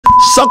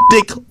suck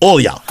dick, all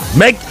y'all.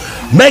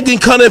 Megan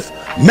Cunniff,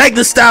 Meg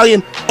the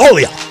Stallion, all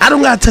y'all. I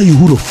don't gotta tell you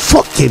who the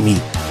fuck gave me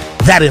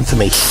that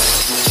information.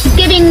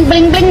 Giving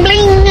bling bling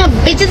bling,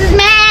 bitches is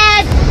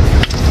mad.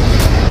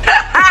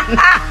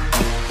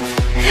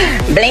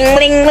 Bling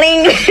bling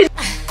bling.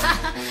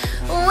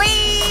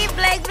 We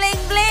bling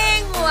bling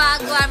bling.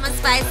 Wagwan, my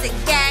spicy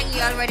gang. You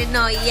already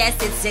know. Yes,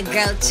 it's your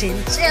girl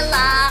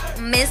Chinchilla,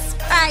 Miss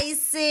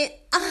Spicy.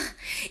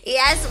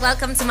 Yes,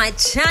 welcome to my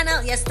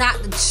channel. Yes,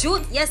 start the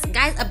truth. Yes,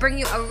 guys, I bring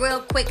you a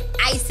real quick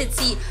icy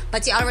tea,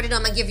 but you already know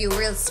I'm gonna give you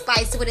real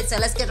spicy with it. So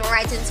let's get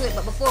right into it.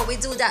 But before we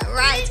do that,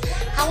 right,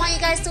 I want you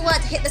guys to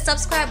what? Hit the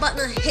subscribe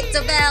button, hit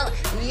the bell.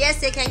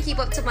 Yes, you can keep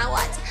up to my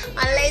what?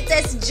 My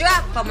latest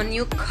drop from my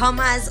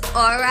newcomers.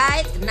 All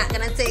right, not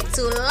gonna take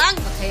too long,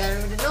 but you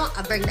already know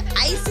I bring the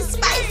icy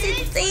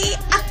spicy tea.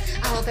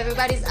 I hope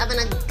everybody's having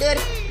a good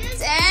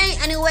day.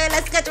 Anyway,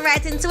 let's get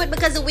right into it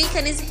because the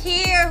weekend is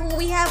here. Who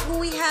we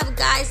have,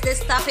 guys?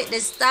 This topic,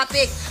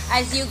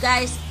 as you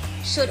guys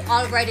should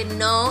already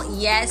know.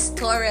 Yes,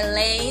 Tory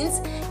Lanez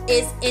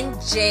is in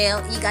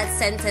jail. He got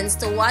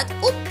sentenced to what?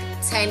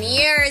 10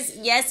 years.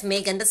 Yes,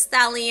 Megan Thee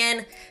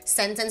Stallion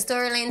sentenced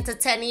Tory Lanez to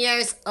 10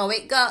 years. Oh,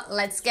 we go.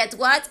 Let's get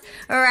what?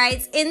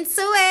 Right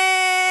into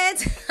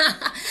it.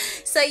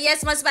 So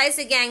yes, my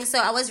spicy gang. So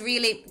I was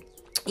really,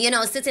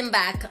 sitting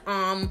back,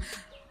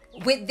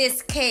 with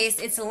this case.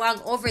 It's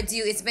long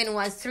overdue. It's been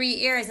 3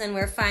 years and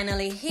we're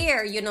finally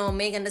here.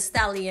 Megan Thee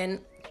Stallion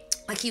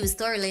accused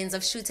Tory Lanez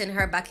of shooting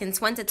her back in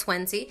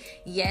 2020.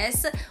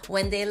 Yes,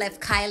 when they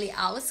left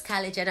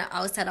Kylie Jenner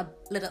house at a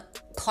little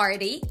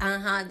party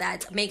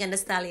that Megan Thee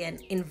Stallion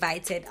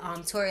invited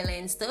Tory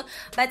Lanez to.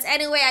 But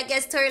anyway, I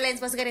guess Tory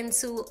Lanez was getting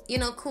to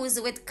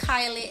cozy with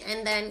Kylie,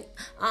 and then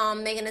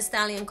Megan Thee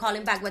Stallion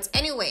calling back. But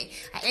anyway,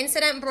 an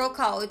incident broke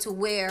out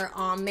where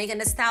Megan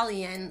Thee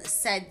Stallion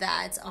said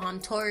that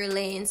Tory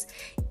Lanez,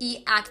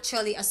 he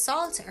actually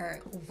assaulted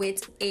her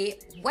with a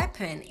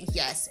weapon.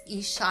 Yes,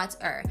 he shot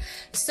her.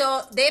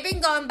 So they've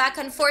been going back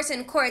and forth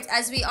in court,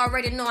 as we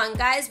already know. And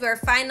guys, we're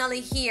finally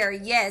here.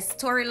 Yes,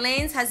 Tory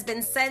Lanez has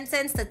been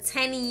sentenced to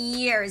 10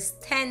 years.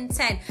 10.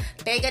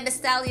 Megan Thee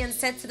Stallion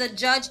said to the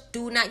judge,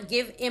 do not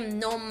give him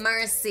no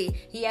mercy.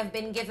 He have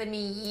been giving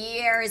me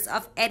years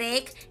of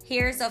headache,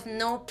 years of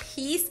no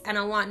peace, and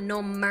I want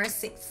no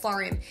mercy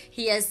for him.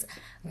 He has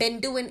been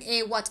doing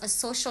a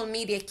social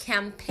media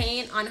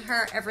campaign on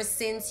her ever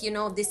since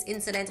this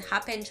incident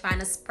happened, trying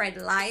to spread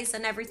lies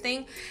and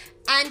everything,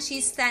 and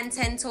she stands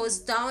 10 toes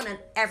down and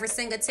every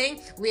single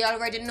thing. We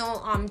already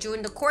know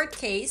during the court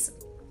case,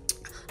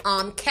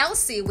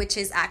 Kelsey, which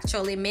is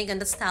actually Megan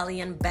Thee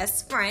Stallion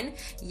best friend,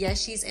 yes,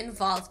 she's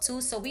involved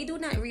too. So we do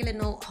not really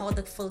know how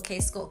the full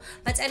case go.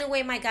 But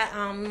anyway,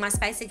 my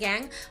spicy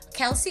gang,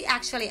 Kelsey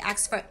actually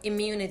asked for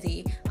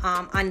immunity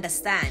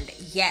understand.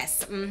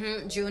 Yes,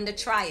 during the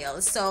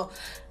trial. So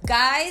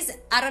guys,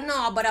 I don't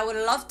know, but I would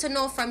love to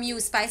know from you,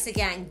 spicy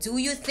gang, do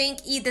you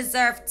think he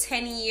deserved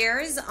 10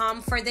 years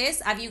for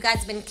this? Have you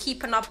guys been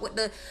keeping up with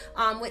the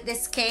with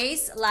this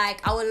case?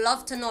 Like, I would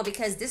love to know,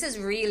 because this is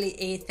really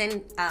a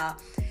thing.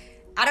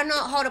 I don't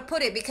know how to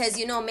put it, because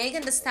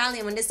Megan Thee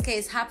Stallion, when this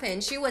case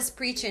happened, she was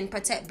preaching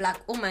protect black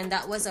women.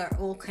 That was her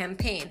whole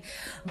campaign.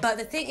 But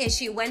the thing is,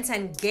 she went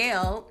on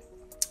Gail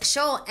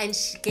show, and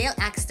Gail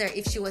asked her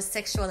if she was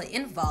sexually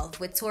involved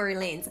with Tory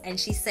Lanez, and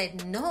she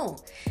said no,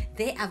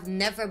 they have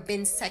never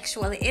been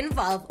sexually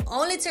involved,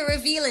 only to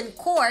reveal in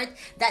court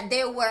that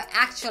they were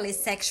actually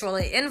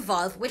sexually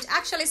involved, which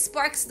actually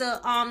sparks the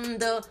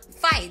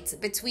fight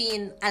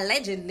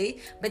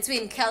allegedly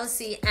between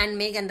Kelsey and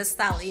Megan Thee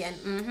Stallion,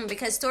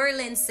 because Tory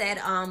Lanez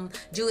said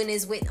during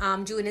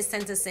his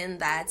sentencing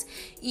that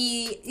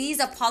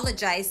he's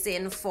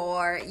apologizing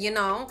for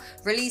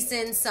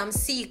releasing some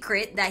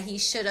secret that he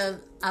should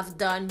have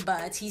done,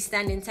 but he's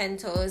standing 10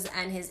 toes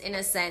and his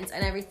innocence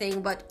and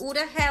everything. But who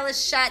the hell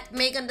is shot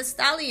Megan Thee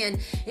Stallion?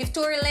 If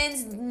Tory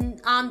Lanez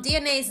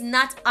DNA is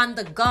not on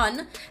the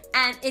gun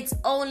and it's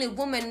only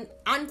woman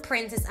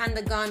unprint is on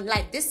the gun,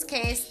 like this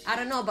case, I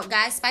don't know. But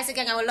guys, spicy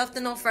gang, I would love to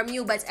know from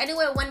you. But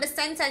anyway, when the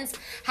sentence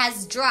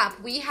has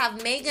dropped, we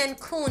have Megan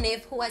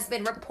Cunniff, who has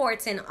been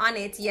reporting on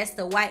it. Yes,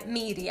 the white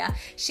media.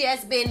 She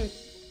has been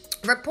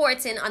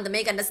reporting on the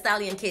Megan Thee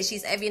Stallion case.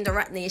 She's heavy in the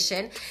Rat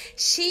Nation.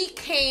 She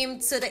came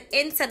to the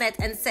internet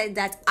and said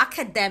that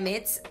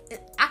Akademiks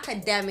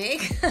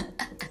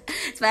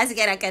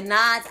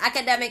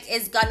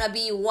is gonna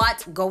be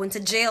going to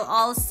jail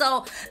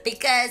also,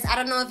 because I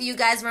don't know if you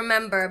guys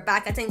remember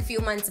back, I think a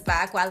few months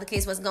back, while the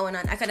case was going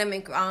on,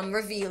 Akademiks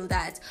revealed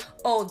that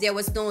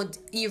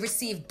he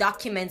received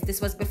documents.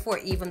 This was before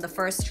even the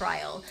first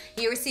trial.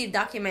 He received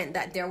document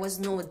that there was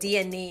no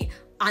DNA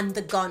on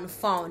the gun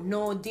found.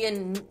 No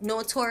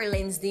Tory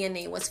Lanez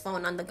DNA was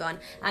found on the gun.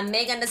 And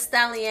Megan Thee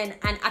Stallion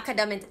and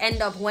Akademiks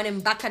end up winning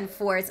back and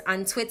forth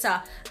on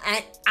Twitter.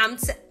 And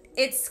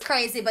it's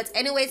crazy. But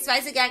anyway,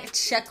 spicy gang,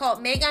 check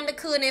out Megan Thee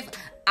Cunniff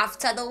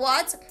after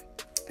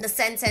the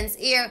sentence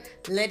here,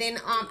 letting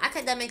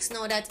Akademiks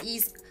know that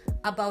he's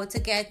about to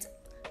get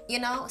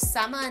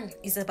Salmon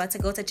is about to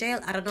go to jail.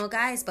 I don't know,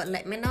 guys, but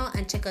let me know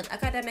and check out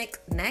Akademiks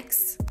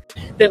next.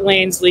 that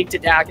Lane's leaked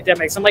it to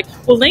Akademiks. I'm like,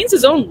 well,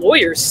 Lane's own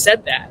lawyers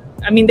said that.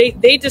 I mean,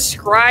 they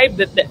described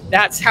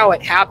that's how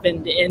it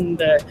happened in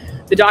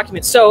the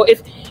document. So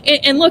if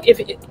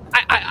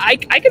I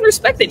can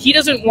respect that he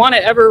doesn't want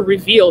to ever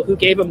reveal who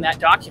gave him that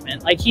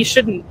document. Like, he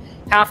shouldn't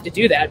have to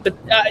do that. But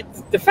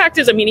the fact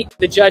is, I mean,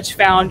 the judge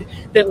found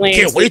that Lane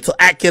can't wait till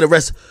Act get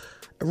arrested.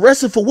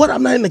 Arrested for what?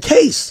 I'm not in the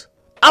case.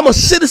 I'm a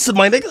citizen,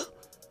 my nigga.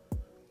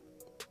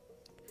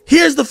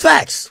 Here's the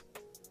facts.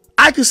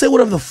 I can say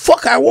whatever the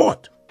fuck I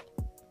want.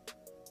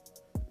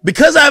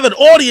 Because I have an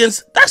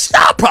audience, that's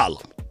not a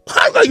problem.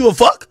 I'm gonna give a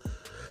fuck.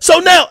 So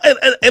now,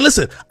 and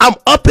listen, I'm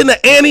up in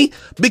the ante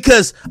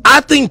because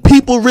I think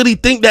people really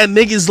think that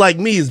niggas like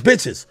me is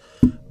bitches.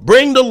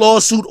 Bring the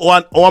lawsuit or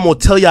I'm gonna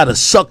tell y'all to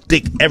suck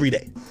dick every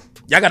day.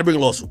 Y'all gotta bring a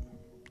lawsuit.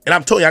 And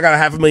I'm telling you, I got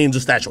 500,000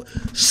 just statue.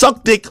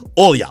 Suck dick,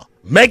 all y'all.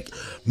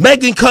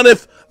 Megan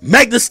Cunniff,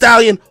 Meg the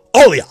Stallion,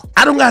 all y'all.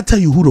 I don't gotta tell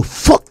you who the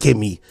fuck gave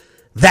me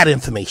that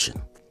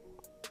information.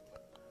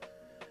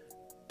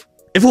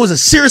 If it was a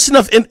serious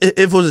enough,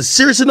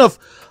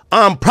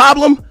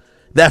 problem,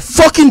 that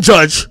fucking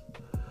judge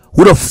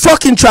would have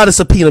fucking tried to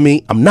subpoena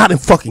me. I'm not in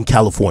fucking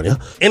California.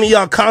 Any of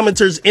y'all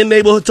commenters in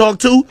Neighborhood Talk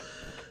too?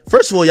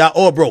 First of all, y'all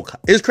all broke.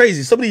 It's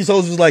crazy. Some of these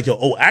hoes was like, yo,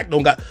 oh, Act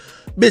don't got...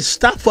 Bitch,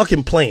 stop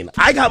fucking playing.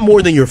 I got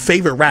more than your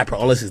favorite rapper,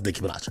 unless it's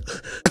Nicki Minaj.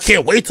 I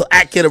can't wait till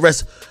Act get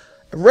arrested.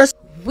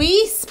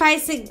 We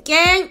Spicy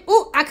Gang.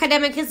 Ooh,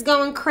 Akademiks is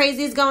going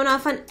crazy. He's going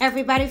off on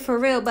everybody for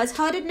real. But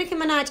how did Nicki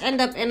Minaj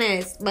end up in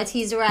this? But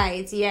he's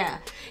right. Yeah.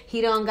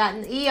 He don't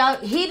got...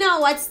 He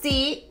know what's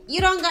the... You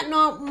don't got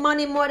no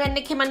money more than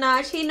Nicki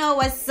Minaj. He know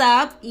what's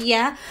up.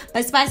 Yeah.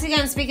 But Spicy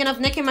Gang, speaking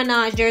of Nicki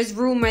Minaj, there's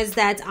rumors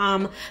that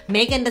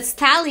Megan the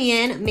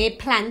Stallion may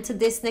plan to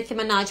diss Nicki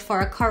Minaj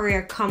for a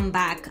career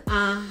comeback.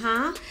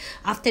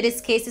 After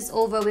this case is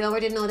over, we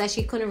already know that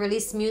she couldn't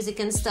release music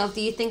and stuff.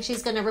 Do you think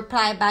she's gonna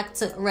reply back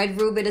to Red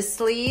Ruby the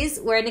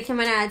Sleaze, where Nicki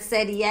Minaj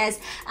said, yes,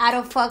 I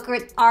don't fuck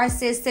with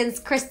artists since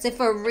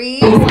Christopher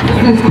Reeve?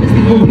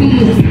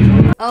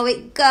 Oh,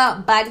 it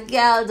got bad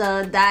girl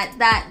though.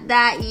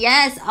 That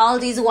yes, all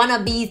these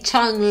wannabe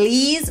Chung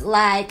Lees.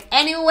 Like,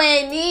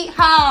 anyway, ni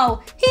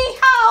hao, hee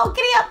hao,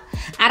 giddy up.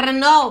 I don't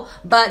know,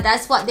 but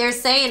that's what they're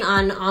saying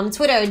on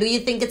Twitter. Do you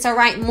think it's a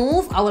right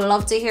move? I would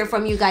love to hear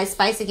from you guys,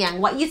 Spicy Gang.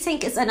 What you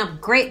think is a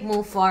great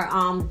move for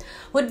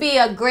would be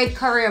a great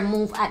career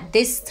move at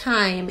this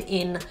time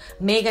in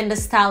Megan Thee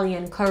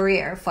Stallion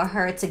career for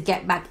her to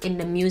get back in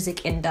the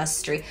music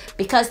industry?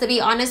 Because to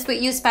be honest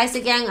with you,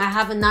 Spicy Gang, I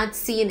have not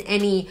seen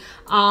any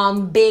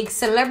big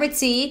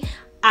celebrity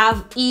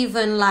I've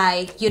even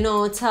like, you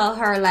know, tell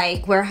her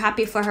like we're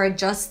happy for her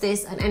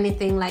justice and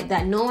anything like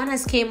that. No one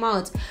has came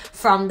out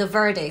from the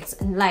verdict,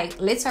 like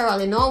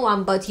literally no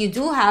one. But you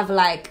do have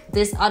like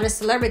this other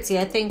celebrity,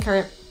 I think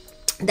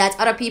that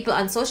other people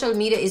on social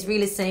media is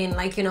really saying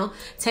like, you know,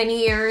 10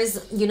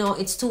 years, you know,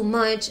 it's too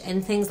much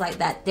and things like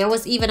that. There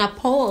was even a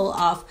poll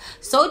of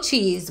So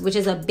Cheese, which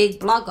is a big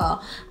blogger,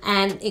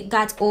 and it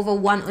got over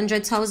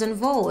 100,000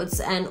 votes,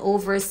 and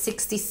over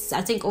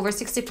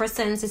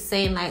 60% is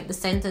saying like the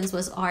sentence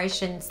was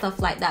harsh and stuff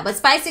like that. But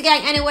Spicy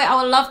Gang, anyway,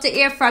 I would love to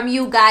hear from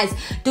you guys.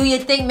 Do you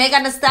think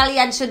Megan Thee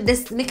Stallion should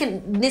this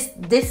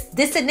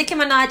Nicki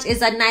Minaj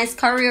is a nice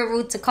career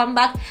route to come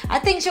back? I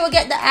think she will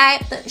get the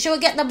hype, she will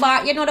get the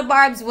bar, you know, the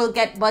bar will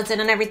get buzzing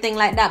and everything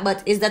like that.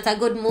 But is that a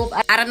good move?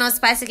 I don't know,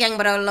 Spicy Gang,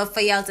 but I would love for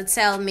y'all to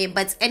tell me.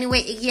 But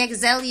anyway, Iggy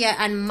Azalea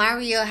and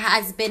Mario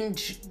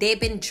they've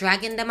been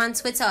dragging them on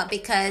Twitter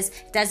because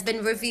it has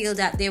been revealed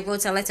that they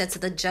wrote a letter to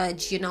the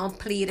judge, you know,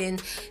 pleading,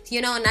 you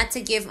know, not to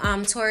give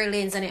Tory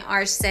Lanez an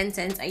harsh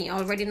sentence. And you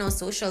already know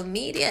social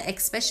media,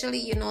 especially,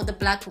 you know, the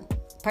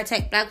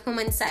Protect Black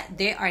Women side,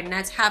 they are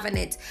not having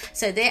it,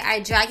 so they are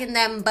dragging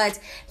them. But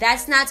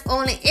that's not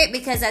only it,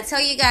 because I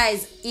tell you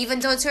guys, even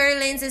though Tory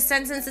Lanez is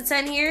sentenced to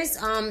 10 years,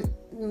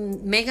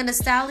 Megan Thee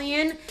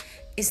Stallion,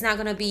 it's not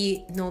gonna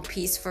be no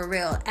peace for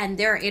real. And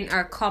they're in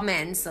our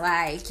comments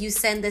like, you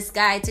send this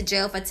guy to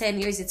jail for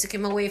 10 years, you took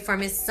him away from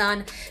his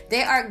son.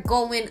 They are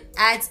going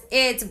at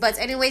it. But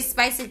anyway,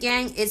 Spicy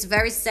Gang, it's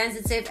very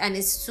sensitive and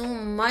it's too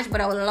much.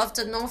 But I would love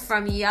to know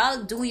from y'all,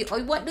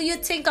 what do you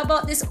think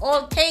about this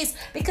whole case?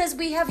 Because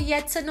we have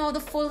yet to know the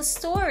full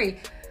story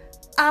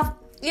of,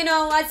 you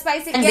know what,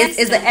 Spicy Gang. And this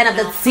is the end of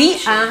the tea.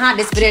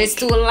 This video is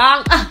too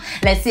long.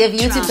 Let's see if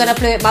YouTube's gonna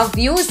play with my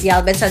views.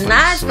 Y'all better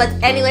not. But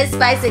anyway,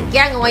 Spicy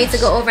Gang, I want you to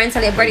go over and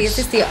tell your brother, your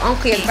sister, your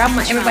uncle, your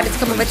grandma, everybody to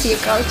come over to your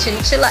girl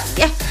Chinchilla.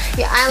 Yeah,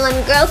 your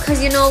island girl,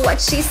 because you know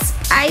what, she's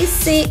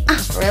spicy.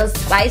 Real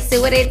spicy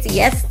with it.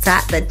 Yes,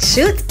 talk the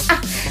truth.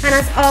 And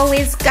as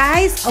always,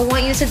 guys, I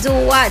want you to do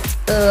what?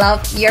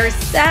 Love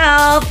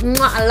yourself.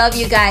 I love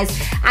you guys.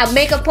 I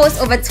make a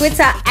post over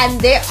Twitter and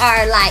they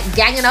are like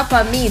ganging up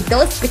on me.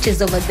 Those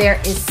bitches over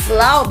there is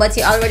slow, but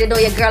you already know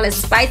your girl is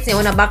spicy. I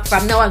wanna back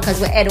from now on because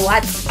we're at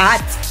what's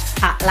hot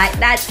like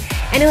that.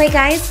 Anyway,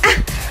 guys,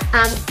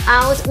 I'm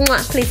out.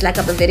 Please like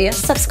up the video,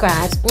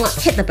 subscribe,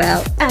 hit the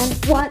bell,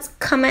 and what?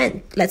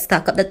 Comment. Let's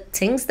talk up the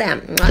things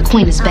then. The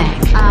queen is back.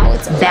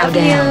 Out. Bow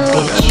down,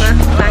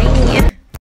 bitch. Bye.